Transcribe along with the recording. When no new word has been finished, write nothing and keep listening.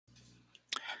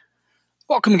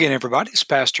Welcome again, everybody. It's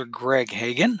Pastor Greg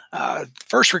Hagan.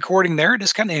 First recording there,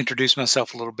 just kind of introduce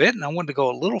myself a little bit, and I wanted to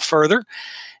go a little further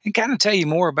and kind of tell you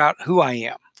more about who I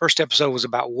am. First episode was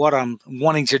about what I'm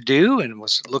wanting to do and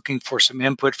was looking for some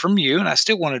input from you, and I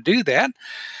still want to do that.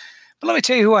 But let me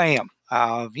tell you who I am.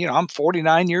 I'm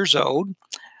 49 years old.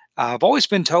 I've always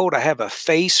been told I have a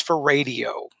face for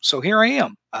radio. So here I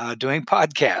am doing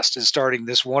podcasts and starting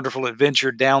this wonderful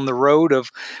adventure down the road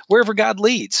of wherever God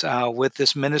leads with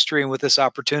this ministry and with this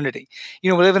opportunity.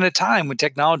 We live in a time when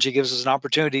technology gives us an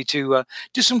opportunity to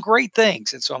do some great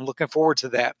things. And so I'm looking forward to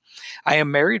that. I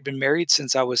am married, been married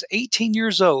since I was 18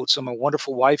 years old. So my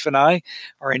wonderful wife and I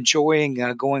are enjoying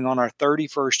going on our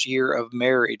 31st year of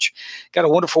marriage. Got a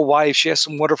wonderful wife. She has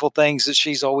some wonderful things that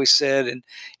she's always said. And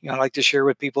I like to share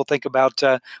with people. Think about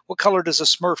what color does a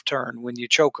Smurf turn when you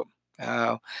choke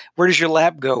them? Where does your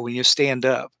lap go when you stand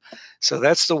up? So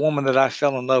that's the woman that I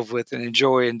fell in love with and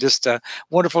enjoy, and just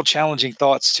wonderful, challenging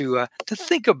thoughts to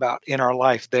think about in our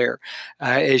life there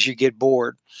as you get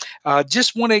bored.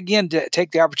 Just want to again to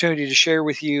take the opportunity to share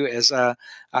with you as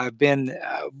I've been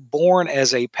born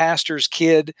as a pastor's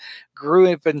kid, grew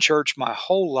up in church my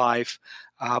whole life.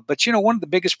 But one of the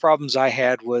biggest problems I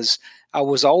had was I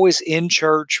was always in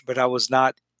church, but I was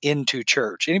not into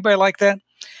church. Anybody like that?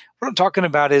 What I'm talking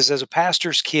about is as a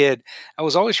pastor's kid, I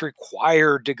was always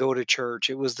required to go to church.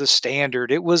 It was the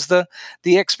standard. It was the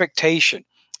expectation.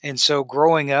 And so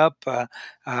growing up,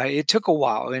 it took a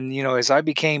while. And, as I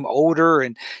became older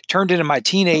and turned into my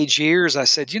teenage years, I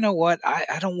said, you know what?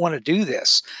 I don't want to do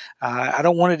this. I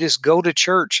don't want to just go to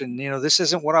church. And, this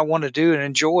isn't what I want to do and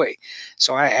enjoy.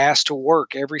 So I asked to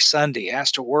work every Sunday,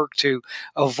 asked to work to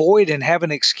avoid and have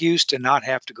an excuse to not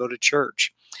have to go to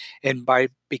church. And by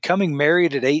becoming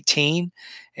married at 18,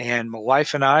 and my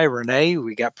wife and I, Renee,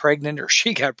 we got pregnant, or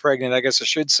she got pregnant, I guess I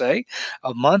should say,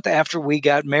 a month after we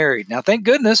got married. Now, thank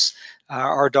goodness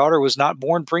our daughter was not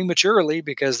born prematurely,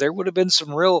 because there would have been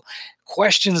some real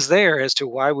questions there as to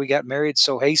why we got married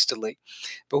so hastily.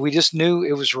 But we just knew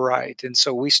it was right. And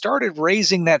so we started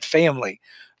raising that family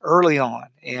early on.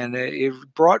 And it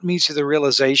brought me to the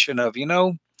realization of,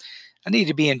 I need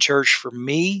to be in church for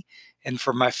me and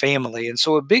for my family. And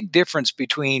so a big difference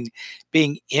between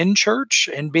being in church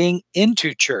and being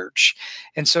into church.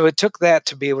 And so it took that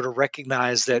to be able to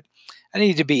recognize that I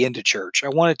needed to be into church. I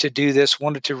wanted to do this,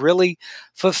 wanted to really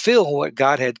fulfill what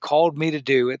God had called me to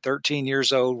do at 13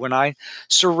 years old when I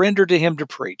surrendered to Him to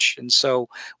preach. And so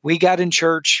we got in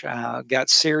church,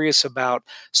 got serious about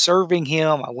serving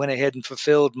Him. I went ahead and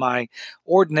fulfilled my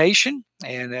ordination.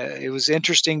 And it was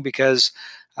interesting because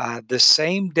the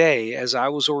same day as I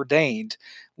was ordained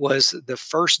was the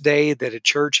first day that a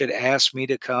church had asked me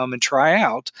to come and try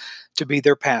out to be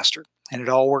their pastor. And it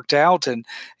all worked out, and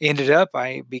ended up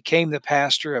I became the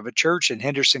pastor of a church in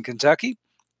Henderson, Kentucky.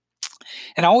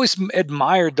 And I always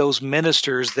admired those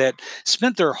ministers that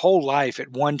spent their whole life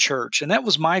at one church. And that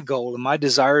was my goal and my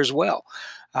desire as well.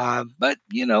 But,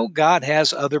 God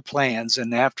has other plans.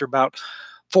 And after about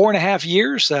 4.5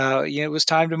 years, it was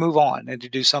time to move on and to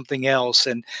do something else.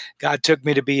 And God took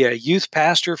me to be a youth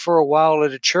pastor for a while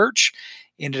at a church.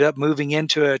 Ended up moving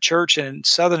into a church in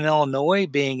Southern Illinois,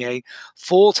 being a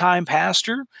full-time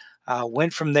pastor.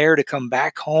 Went from there to come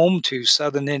back home to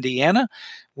Southern Indiana,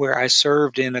 where I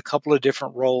served in a couple of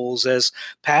different roles as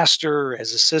pastor,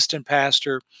 as assistant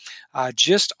pastor,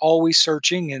 just always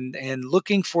searching and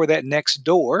looking for that next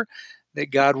door that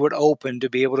God would open to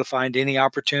be able to find any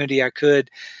opportunity I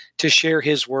could to share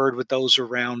His word with those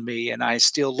around me. And I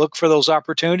still look for those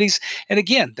opportunities. And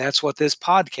again, that's what this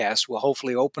podcast will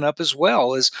hopefully open up as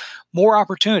well, is more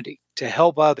opportunity to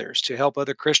help others, to help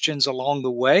other Christians along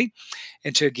the way,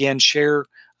 and to again share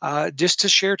just to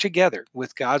share together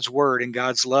with God's word and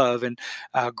God's love, and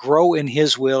grow in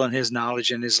His will and His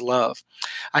knowledge and His love.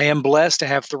 I am blessed to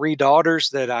have 3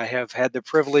 daughters that I have had the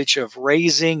privilege of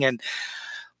raising, and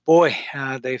boy,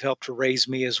 they've helped to raise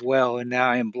me as well. And now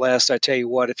I am blessed. I tell you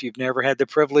what, if you've never had the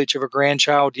privilege of a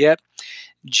grandchild yet,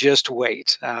 just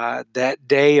wait. That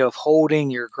day of holding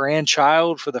your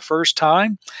grandchild for the first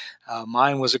time.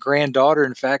 Mine was a granddaughter.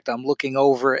 In fact, I'm looking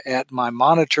over at my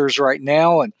monitors right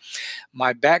now, and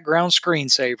my background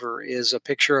screensaver is a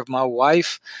picture of my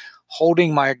wife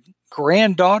holding my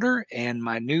granddaughter and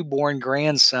my newborn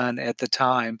grandson at the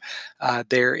time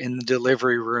there in the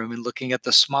delivery room, and looking at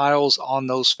the smiles on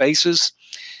those faces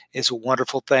is a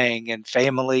wonderful thing. And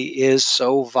family is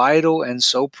so vital and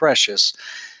so precious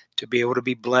to be able to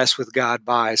be blessed with God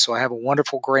by. So I have a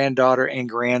wonderful granddaughter and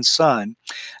grandson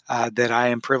that I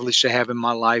am privileged to have in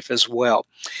my life as well.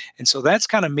 And so that's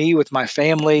kind of me with my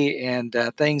family and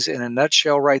things in a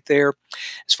nutshell right there.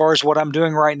 As far as what I'm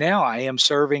doing right now, I am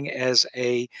serving as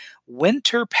a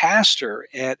winter pastor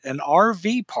at an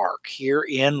RV park here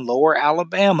in Lower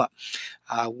Alabama.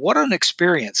 What an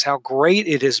experience. How great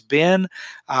it has been.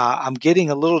 I'm getting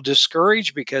a little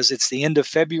discouraged because it's the end of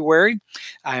February.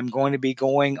 I'm going to be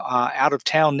going out of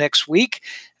town next week.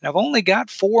 And I've only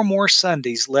got 4 more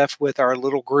Sundays left with our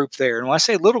little group there. And when I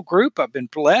say little group, I've been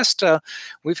blessed.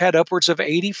 We've had upwards of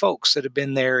 80 folks that have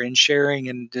been there and sharing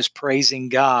and just praising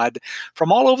God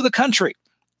from all over the country.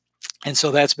 And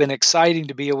so that's been exciting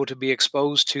to be able to be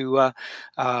exposed to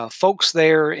folks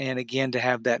there, and again to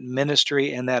have that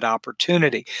ministry and that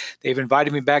opportunity. They've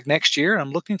invited me back next year, and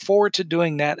I'm looking forward to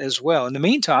doing that as well. In the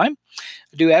meantime,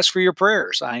 I do ask for your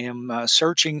prayers. I am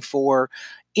searching for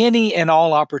any and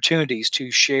all opportunities to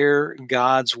share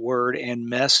God's word and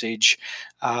message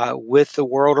with the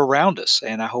world around us.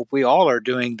 And I hope we all are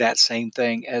doing that same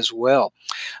thing as well.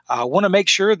 I want to make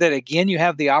sure that, again, you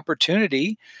have the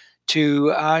opportunity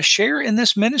to share in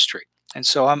this ministry. And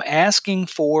so I'm asking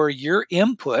for your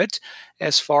input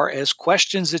as far as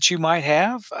questions that you might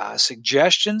have,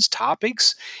 suggestions,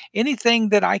 topics, anything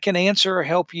that I can answer or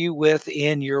help you with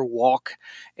in your walk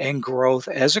and growth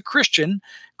as a Christian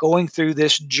going through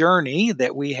this journey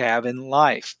that we have in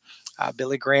life.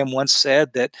 Billy Graham once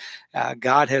said that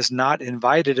God has not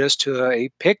invited us to a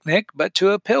picnic, but to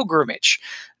a pilgrimage,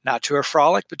 not to a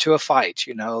frolic, but to a fight.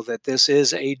 You know, that this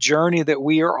is a journey that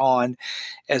we are on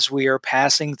as we are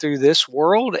passing through this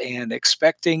world and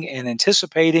expecting and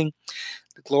anticipating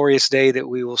the glorious day that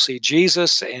we will see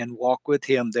Jesus and walk with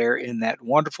him there in that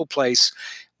wonderful place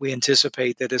we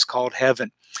anticipate that is called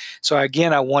heaven. So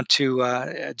again, I want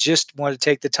to just want to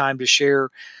take the time to share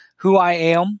who I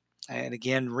am, and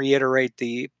again reiterate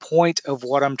the point of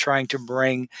what I'm trying to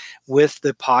bring with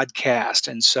the podcast.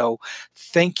 And so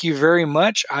thank you very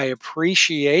much. I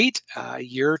appreciate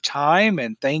your time,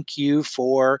 and thank you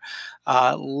for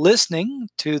listening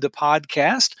to the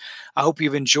podcast. I hope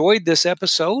you've enjoyed this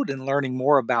episode and learning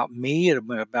more about me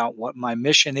and about what my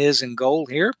mission is and goal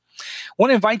here. I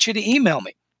want to invite you to email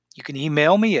me. You can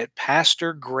email me at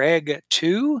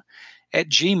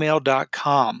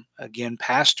pastorgreg2@gmail.com. Again,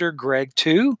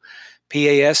 pastorgreg2,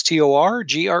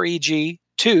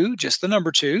 PASTORGREG2, just the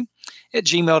number 2, at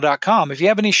gmail.com. If you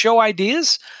have any show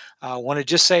ideas, want to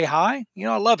just say hi,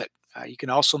 I love it. You can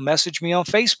also message me on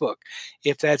Facebook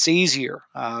if that's easier.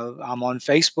 I'm on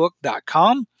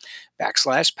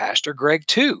facebook.com/Pastor Greg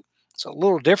 2. It's a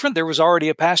little different. There was already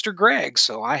a Pastor Greg,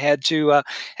 so I had to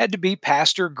be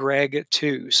Pastor Greg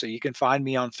 2. So you can find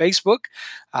me on Facebook.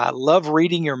 I love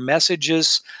reading your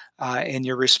messages and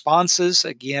your responses.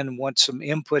 Again, want some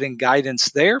input and guidance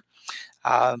there.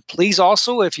 Please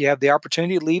also, if you have the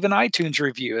opportunity, leave an iTunes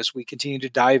review as we continue to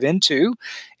dive into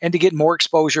and to get more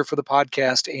exposure for the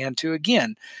podcast, and to,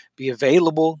 again, be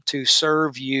available to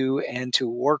serve you and to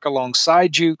work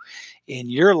alongside you in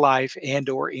your life and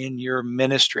or in your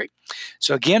ministry.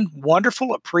 So again,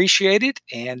 wonderful, appreciate it.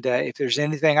 And if there's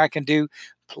anything I can do,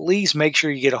 please make sure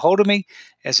you get a hold of me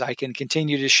as I can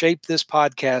continue to shape this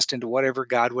podcast into whatever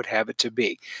God would have it to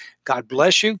be. God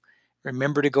bless you.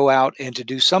 Remember to go out and to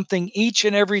do something each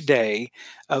and every day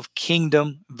of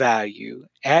kingdom value,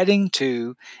 adding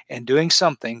to and doing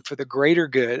something for the greater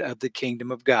good of the kingdom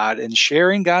of God and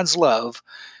sharing God's love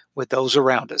with those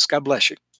around us. God bless you.